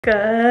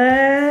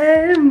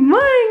Good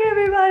morning,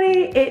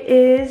 everybody. It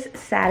is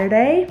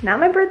Saturday.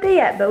 Not my birthday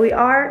yet, but we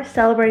are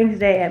celebrating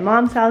today at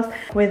Mom's house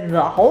with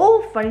the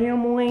whole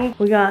family.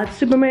 We got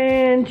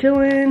Superman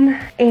chilling,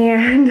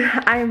 and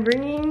I'm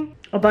bringing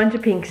a bunch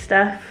of pink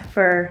stuff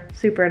for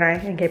Super and I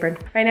and Capron.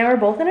 Right now we're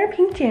both in our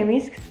pink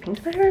jammies because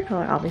pink's my favorite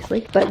color,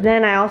 obviously. But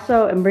then I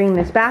also am bringing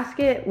this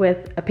basket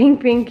with a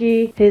pink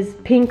pinky, his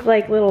pink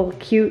like little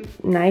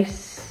cute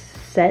nice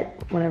set,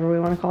 whatever we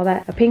want to call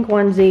that, a pink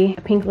onesie,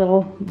 a pink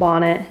little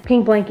bonnet,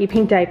 pink blankie,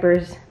 pink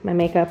diapers, my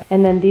makeup,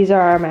 and then these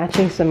are our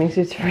matching swimming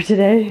suits for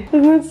today.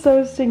 That's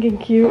so stinking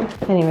cute.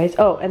 Anyways,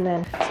 oh, and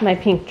then it's my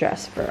pink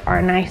dress for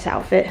our nice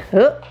outfit.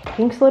 Oh,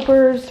 pink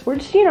slippers. We're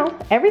just, you know,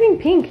 everything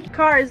pink.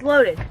 Car is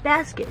loaded.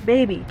 Basket,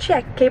 baby,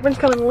 check. Capron's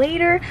coming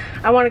later.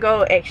 I want to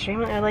go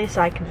extremely early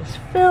so I can just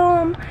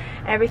film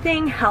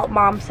everything, help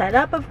Mom set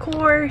up, of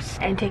course,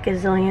 and take a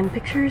zillion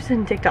pictures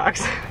and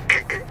TikToks.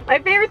 My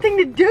favorite thing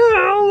to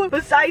do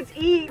besides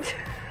eat.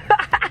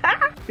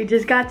 We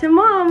just got to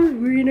Mom's.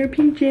 We're in our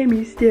pink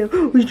jammies still.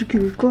 Who's the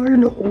cutest guy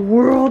in the whole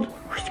world?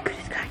 Who's the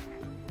cutest guy?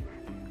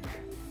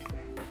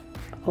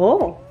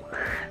 Oh,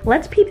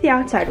 let's peep the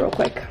outside real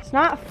quick. It's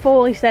not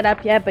fully set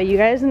up yet, but you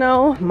guys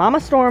know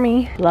Mama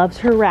Stormy loves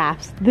her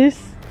rafts. This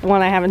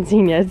one I haven't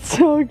seen yet. It's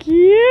so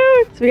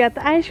cute. So we got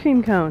the ice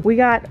cream cone. We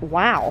got,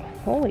 wow,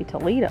 holy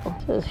Toledo.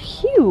 This is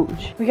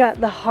huge. We got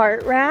the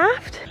heart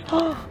raft.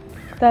 Oh,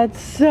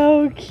 that's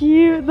so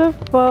cute. The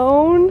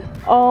phone.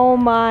 Oh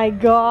my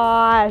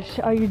gosh.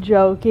 Are you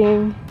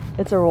joking?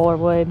 It's a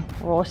rollerblade.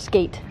 Roller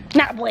skate.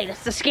 Not a blade,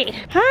 it's a skate.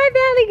 Hi,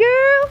 Valley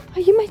girl.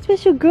 Are you my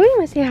special girl? You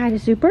want to say hi to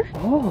Super?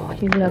 Oh,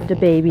 you love the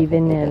baby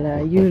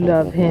Vanilla. You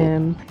love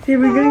him. See,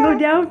 we're gonna go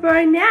down for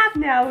a nap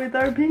now with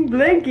our pink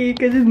blankie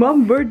because it's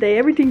Mom's birthday.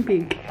 Everything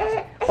pink.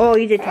 Oh,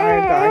 he's a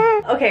tired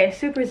guy. Okay,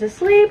 Super's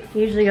asleep.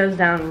 He usually goes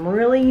down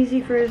really easy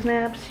for his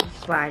naps.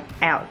 He's like,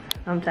 out.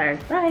 I'm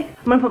tired. Bye.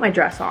 I'm gonna put my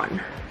dress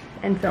on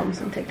and film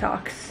some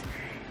TikToks.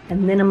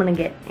 And then I'm gonna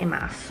get in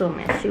my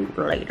swimming suit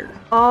later.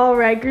 Oh,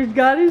 Riker's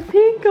got his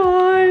pink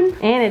on.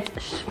 And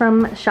it's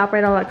from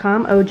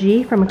shoprydel.com,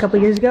 OG, from a couple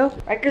years ago.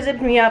 Riker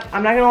zipped me up.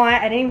 I'm not gonna lie,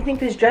 I didn't even think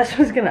this dress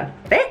was gonna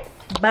fit,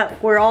 but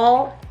we're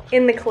all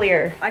in the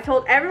clear. I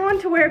told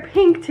everyone to wear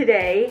pink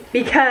today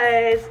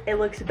because it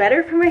looks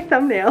better for my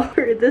thumbnail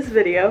for this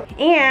video.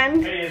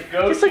 And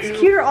just looks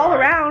cuter all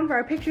around for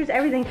our pictures,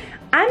 everything.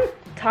 I'm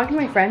talking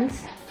to my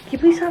friends. Can you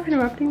please stop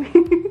interrupting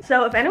me?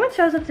 So if anyone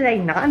shows up today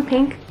not in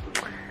pink,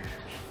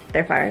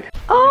 they're fired.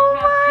 Oh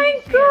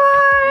my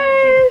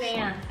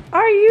gosh!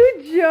 Are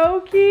you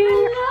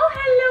joking?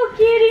 Hello,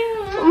 kitty.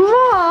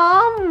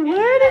 Mom,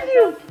 where did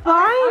you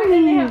find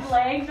these? They have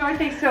legs, aren't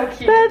they so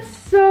cute? That's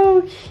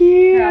so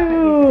cute.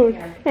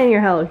 And your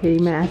Hello Kitty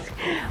mask.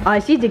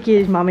 She's the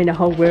cutest mom in the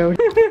whole world.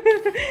 Okay.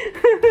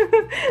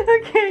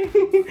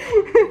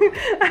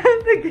 I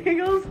have the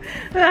giggles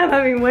that I'm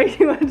having way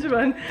too much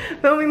fun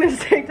filming this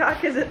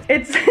TikTok because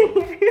it's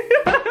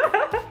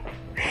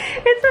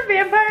it's a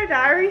Vampire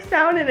Diaries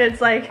sound, and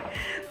it's like,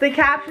 the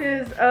caption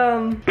is,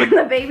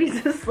 the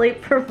baby's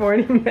asleep for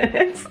 40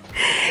 minutes.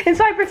 And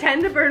so I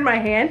pretend to burn my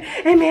hand,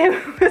 and man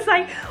was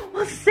like,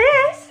 well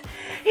sis,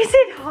 is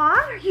it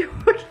hot? Are you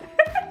okay?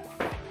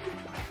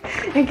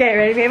 Okay,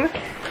 ready, baby?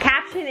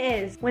 Caption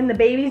is, when the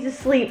baby's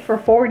asleep for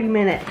 40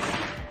 minutes.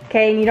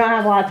 Okay, and you don't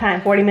have a lot of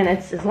time. 40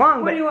 minutes is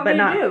long, what do you want me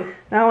to do?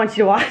 I want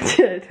you to watch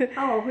it.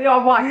 Oh, we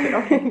all watch it,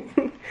 okay.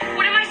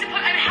 What am I supposed,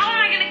 I mean, how am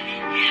I gonna,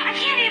 I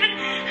can't even,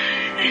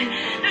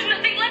 there's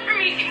nothing left for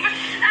me.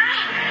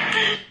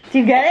 Do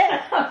you get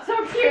it? Oh,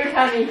 so cute,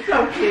 honey,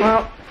 so cute.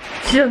 Well,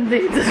 she doesn't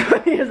think it's as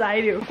funny as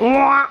I do.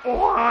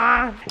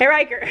 Hey,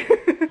 Riker.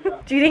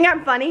 Do you think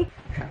I'm funny?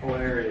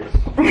 Hilarious.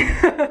 What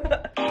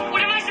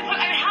am I supposed,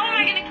 I mean, how am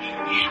I gonna,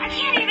 I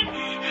can't even,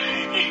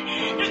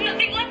 there's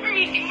nothing left for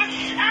me.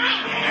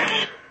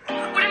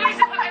 What am I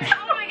supposed,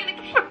 how am I gonna,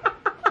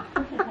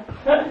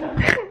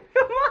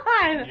 Come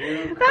on.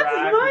 You That's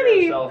crack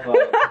funny. yourself up.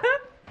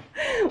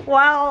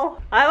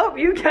 Well, I hope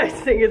you guys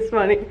think it's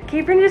funny.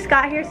 Capron just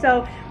got here,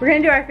 so we're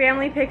gonna do our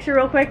family picture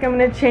real quick. I'm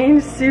gonna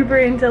change Super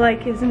into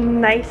like his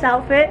nice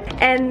outfit.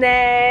 And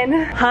then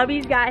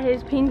hubby's got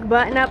his pink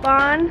button up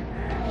on.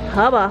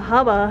 Hubba,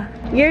 hubba.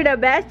 You're the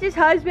bestest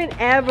husband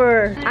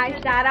ever. I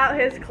sat out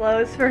his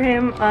clothes for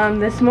him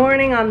this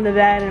morning on the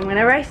bed, and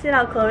whenever I sit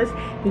out clothes,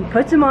 he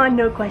puts them on,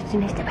 no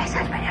question. He's the best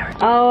husband ever.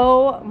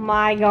 Oh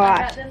my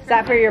gosh. Is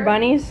that for your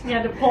bunnies?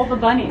 Yeah, to pull the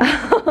bunnies.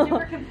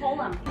 Super can pull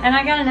them. And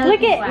I got another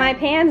Look pink at one. my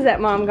pans that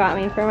Mom got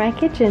me for my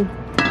kitchen.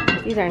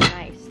 These are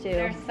nice too.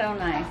 They're so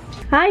nice.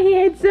 Hi,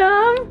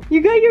 handsome.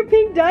 You got your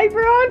pink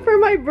diaper on for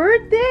my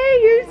birthday?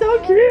 You're so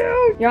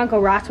cute. Your Uncle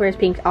Ross wears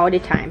pink all the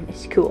time.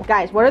 It's cool.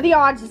 Guys, what are the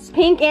odds it's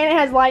pink and it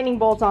has lightning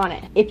bolts on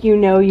it? If you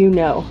know, you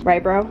know.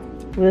 Right, bro?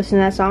 You listen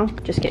to that song?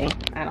 Just kidding.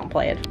 I don't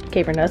play it.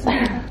 Capron does.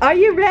 Are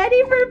you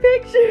ready for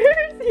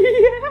pictures?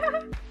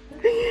 Yeah.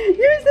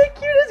 You're the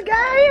cutest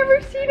guy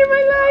ever seen in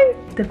my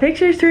life. The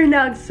pictures turned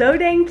out so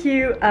dang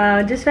cute.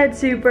 Just fed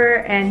Super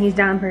and he's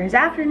down for his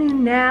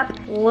afternoon nap.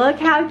 Look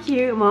how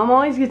cute. Mom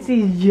always gets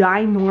these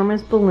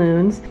ginormous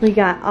balloons. We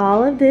got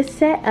all of this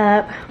set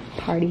up.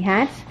 Party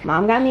hats.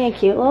 Mom got me a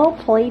cute little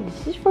plate.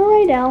 This is for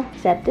Rydel.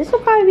 Except this will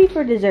probably be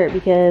for dessert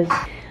because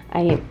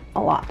I ate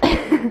a lot.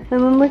 And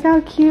then look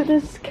how cute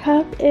this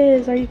cup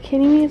is. Are you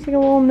kidding me? It's like a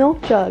little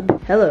milk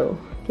jug. Hello,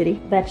 kitty.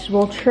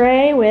 Vegetable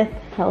tray with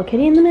Hello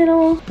Kitty in the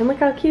middle. And look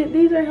how cute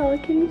these are, Hello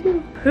Kitty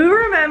too. Who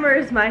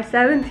remembers my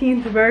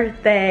 17th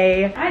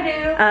birthday? I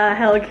do.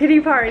 Hello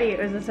Kitty party. It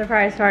was a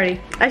surprise party.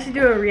 I should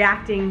do a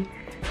reacting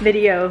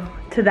video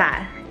to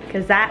that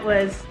because that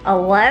was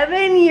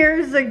 11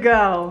 years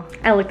ago.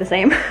 I look the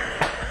same.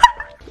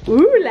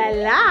 Ooh la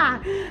la.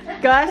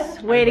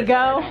 Gus, way to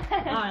go.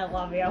 Oh, I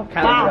love you.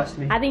 Wow.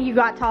 I think you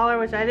got taller,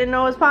 which I didn't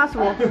know was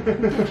possible.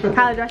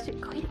 Kylie dressed you.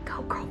 Way to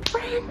go,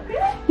 girlfriend.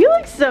 You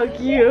look so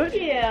cute.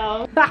 Thank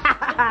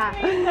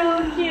you.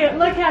 So cute.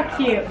 Look how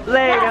cute.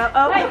 There you go.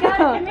 Oh. Wait, guys,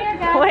 come here,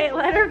 guys. Wait,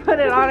 let her put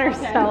it on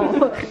herself.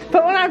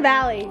 Put one on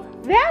Valley.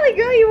 Valley,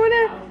 girl, you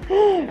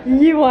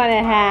want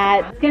a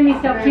hat. It's gonna be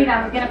so cute.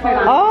 I was gonna put it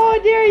on. Oh,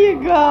 there you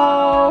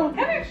go. Come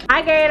here.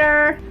 Hi,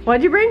 Gator.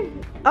 What'd you bring?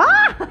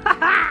 Oh,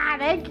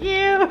 thank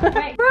you.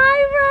 Right.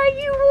 Right,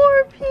 you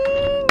wore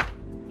pink.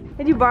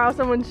 Did you borrow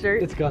someone's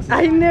shirt? It's Gus's.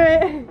 I knew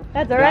it.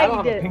 That's alright, you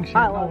have a did. pink shirt,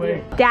 I no love way.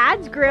 you.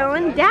 Dad's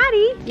grilling.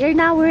 Daddy, you're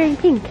not wearing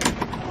pink.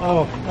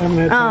 Oh, I'm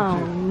gonna Oh,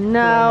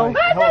 no.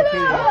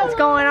 What's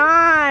going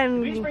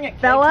on,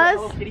 fellas?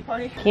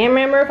 Can't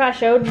remember if I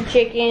showed the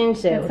chicken,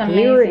 so It's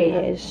here it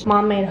amazing. is.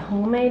 Mom made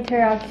homemade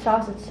teriyaki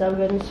sauce. It's so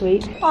good and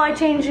sweet. Oh, I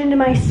changed into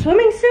my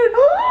swimming suit.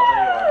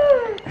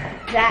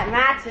 That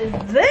matches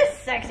this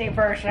sexy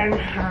person.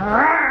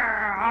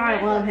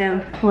 I love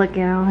him. Look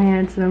at how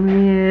handsome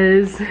he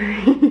is.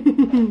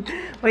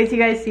 Wait till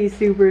you guys see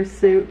Super's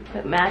suit.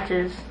 It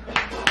matches.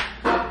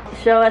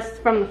 Show us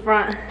from the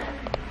front.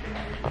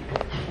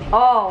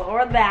 Oh,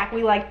 or the back.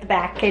 We like the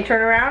back. Okay, turn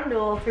around, do a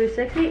little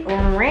 360.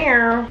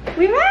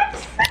 We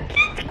match.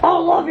 Oh,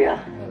 love ya.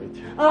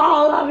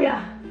 Oh, love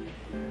ya.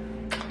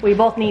 We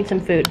both need some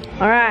food.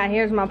 All right,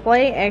 here's my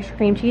plate. Extra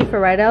cream cheese for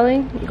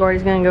Rydel.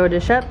 Gordy's gonna go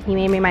dish up. He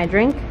made me my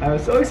drink. I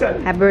was so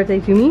excited. Happy birthday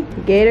to me,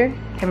 Gator.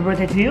 Happy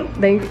birthday to you.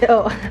 Thank you.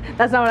 Oh,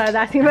 that's not what I was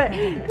asking, but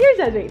you're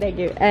so sweet. Thank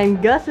you.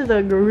 And Gus is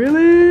a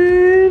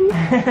grilling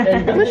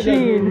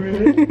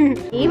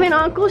machine. Even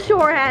Uncle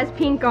Shore has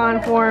pink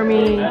on for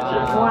me.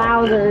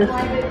 Wowzers.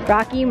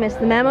 Rocky, you missed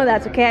the memo.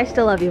 That's okay. I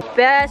still love you.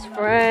 Best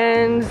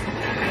friends,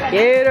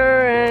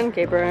 Gator and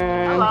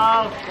Capron.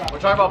 Hello. We're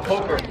talking about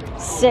poker.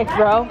 Sick,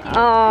 bro.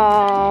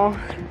 Oh,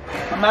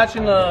 I'm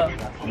matching the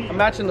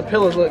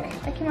pillows. Look.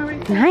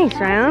 nice,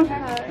 Ryan.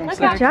 Look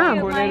Good how job.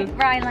 cute my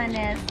Ryland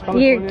is.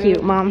 You're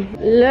cute, Mom.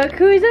 Look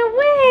who's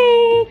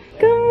awake.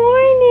 Good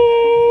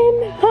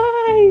morning.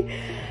 Hi.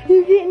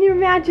 You getting your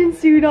matching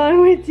suit on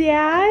with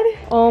Dad?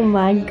 Oh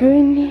my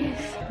goodness.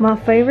 My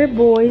favorite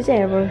boys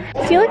ever.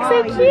 She looks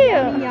so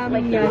cute.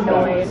 Like you're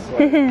annoyed.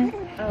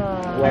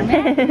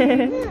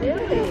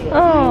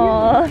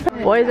 Oh.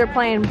 Boys are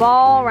playing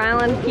ball.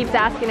 Ryland keeps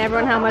asking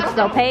everyone how much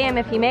they'll pay him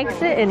if he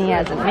makes it, and he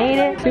hasn't made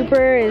it.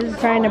 Super is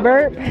trying to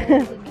burp.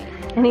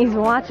 And he's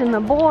watching the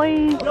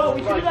boys.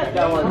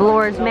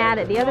 Valora's mad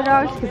at the other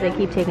dogs because they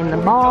keep taking the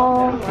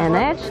ball. And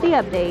that's the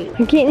update.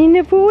 I'm getting in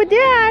the pool with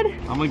Dad.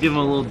 I'm gonna give him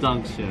a little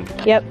dunk soon.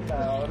 Yep.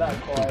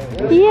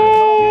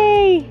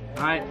 Yay!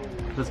 Alright,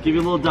 let's give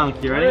you a little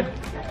dunk. You ready?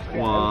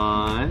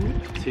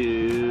 1,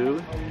 2,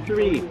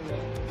 3.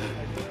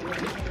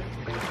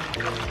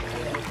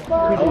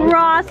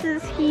 Ross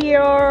is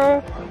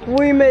here.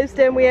 We missed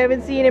him. We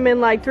haven't seen him in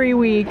like 3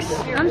 weeks.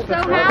 I'm so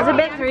happy. Has it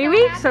been 3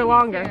 weeks or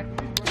longer?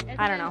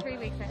 I don't know. 3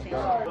 weeks, I think.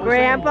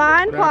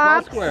 Grandpa and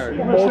Pops. We're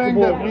saying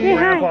that we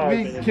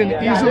can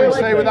easily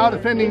say without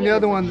offending the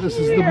other one, this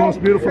is the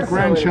most beautiful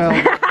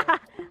grandchild.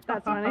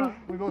 That's funny.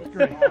 We both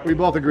agree. We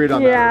both agreed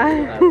on that.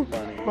 Yeah.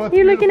 Both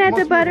You're looking at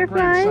most the beautiful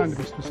grandson, butterflies?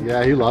 to be specific.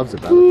 Yeah, he loves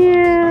it.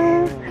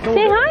 Yeah.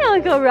 Say hi,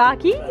 Uncle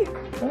Rocky.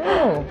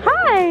 Oh,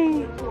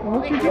 Hi.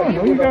 what you doing?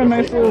 Oh, you got a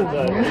nice little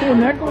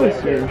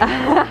necklace here.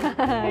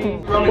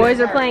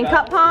 Boys are playing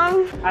cup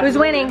pong. Who's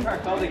winning?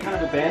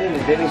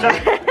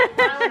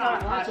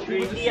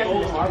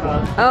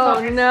 Oh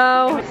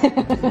no.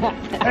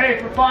 Hey,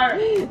 for fire!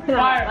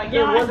 Fire!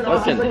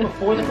 Listen.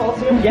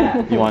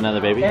 Yeah. You want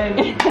another baby?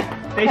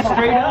 They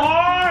straight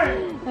up.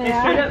 They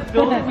straight up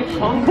filled it with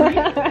concrete.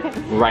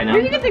 Right now.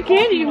 Where'd you get the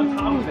candy?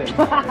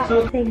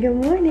 Say good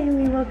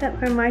morning. We woke up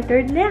from our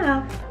third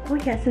nap. We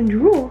got some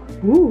drool.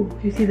 Ooh,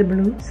 you see the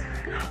balloons?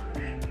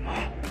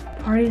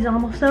 Party's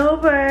almost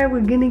over. We're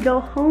gonna go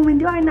home and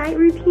do our night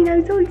routine.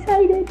 I'm so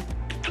excited.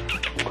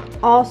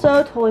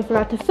 Also, totally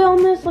forgot to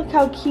film this. Look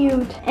how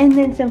cute. And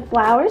then some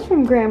flowers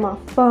from Grandma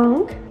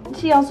Funk.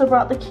 She also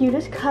brought the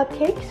cutest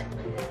cupcakes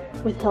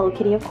with Hello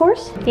Kitty, of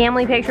course.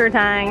 Family picture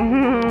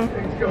time.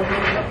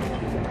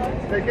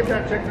 They get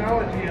that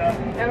technology up.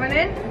 Everyone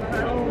in?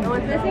 No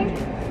one's missing?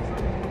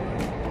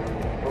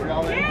 We're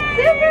all in.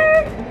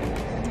 Super!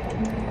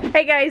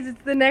 Hey guys,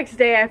 it's the next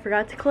day. I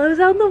forgot to close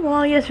out the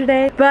wall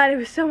yesterday, but it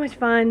was so much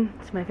fun.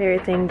 It's my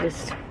favorite thing,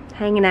 just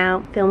hanging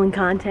out, filming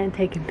content,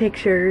 taking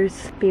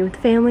pictures, being with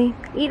the family,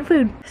 eating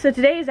food. So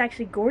today is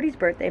actually Gordy's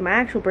birthday. My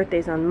actual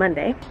birthday's on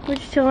Monday. We're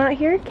just chilling out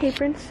here,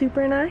 Capron,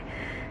 Super, and I.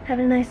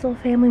 Having a nice little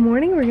family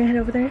morning. We're gonna head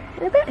over there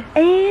in a bit.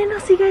 And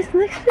I'll see you guys in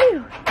the next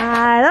video.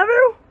 I love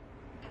you.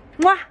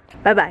 Mwah.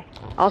 Bye-bye.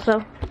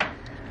 Also,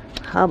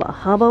 hubba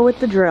hubba with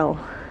the drill.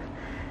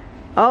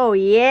 Oh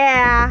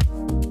yeah.